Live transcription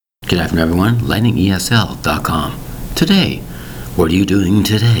Good afternoon, everyone. LightningESL.com. Today, what are you doing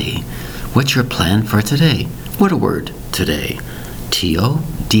today? What's your plan for today? What a word, today.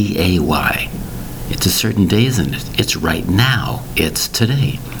 T-O-D-A-Y. It's a certain day, isn't it? It's right now. It's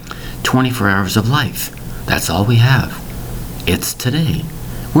today. 24 hours of life. That's all we have. It's today.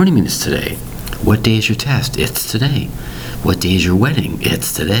 What do you mean it's today? What day is your test? It's today. What day is your wedding?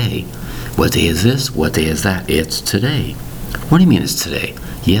 It's today. What day is this? What day is that? It's today. What do you mean it's today?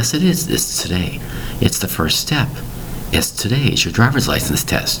 Yes, it is. It's today. It's the first step. It's today. It's your driver's license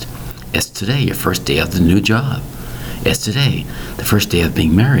test. It's today, your first day of the new job. It's today, the first day of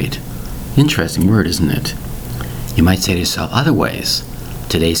being married. Interesting word, isn't it? You might say to yourself other ways.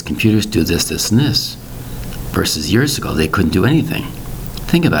 Today's computers do this, this, and this. Versus years ago, they couldn't do anything.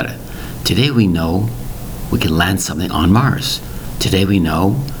 Think about it. Today we know we can land something on Mars. Today we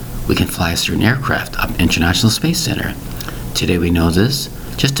know we can fly a certain aircraft up International Space Center. Today we know this.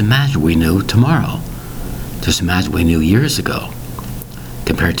 Just imagine we knew tomorrow. Just imagine we knew years ago.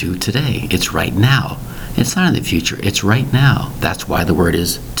 Compared to today, it's right now. It's not in the future, it's right now. That's why the word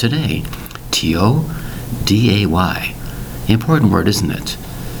is today. T-O-D-A-Y. Important word, isn't it?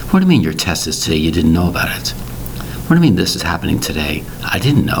 What do you mean your test is today, you didn't know about it? What do you mean this is happening today? I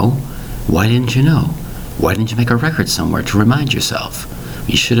didn't know. Why didn't you know? Why didn't you make a record somewhere to remind yourself?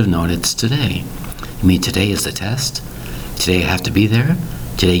 You should have known it's today. You mean today is the test? Today I have to be there?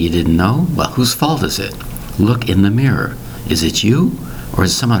 Today you didn't know? Well, whose fault is it? Look in the mirror. Is it you? Or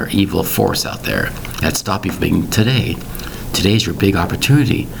is it some other evil force out there that stopped you from being today? Today is your big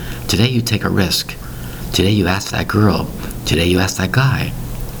opportunity. Today you take a risk. Today you ask that girl. Today you ask that guy.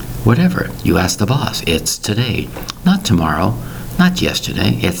 Whatever. You ask the boss. It's today. Not tomorrow. Not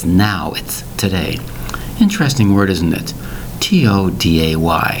yesterday. It's now. It's today. Interesting word, isn't it?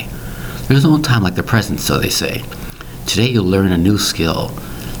 T-O-D-A-Y. There's no time like the present, so they say. Today you'll learn a new skill.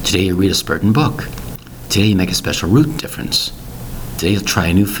 Today you read a certain book. Today you make a special route difference. Today you'll try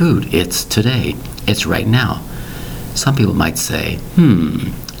a new food. It's today. It's right now. Some people might say,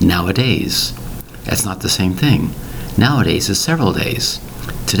 nowadays. That's not the same thing. Nowadays is several days.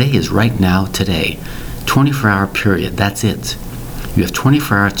 Today is right now, today. 24-hour period. That's it. You have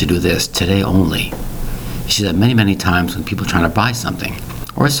 24 hours to do this, today only. You see that many, many times when people are trying to buy something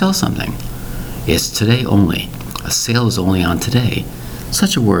or sell something. It's today only. A sale is only on today.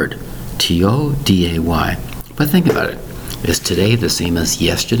 Such a word, T-O-D-A-Y. But think about it. Is today the same as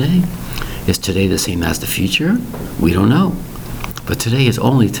yesterday? Is today the same as the future? We don't know. But today is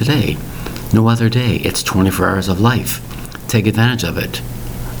only today. No other day. It's 24 hours of life. Take advantage of it.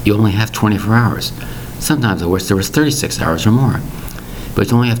 You only have 24 hours. Sometimes I wish there was 36 hours or more. But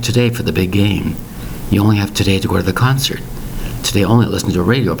you only have today for the big game. You only have today to go to the concert. Today only to listen to a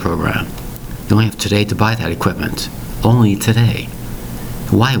radio program. You only have today to buy that equipment. Only today.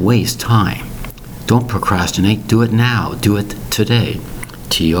 Why waste time? Don't procrastinate. Do it now. Do it today.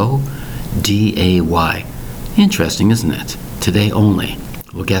 T-O-D-A-Y. Interesting, isn't it? Today only.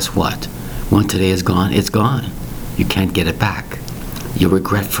 Well, guess what? When today is gone, it's gone. You can't get it back. You'll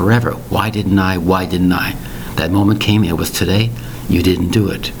regret forever. Why didn't I? Why didn't I? That moment came, it was today. You didn't do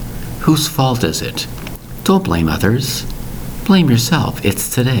it. Whose fault is it? Don't blame others. Blame yourself. It's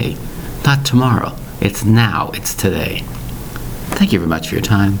today. Not tomorrow. It's now. It's today. Thank you very much for your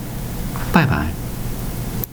time. Bye-bye.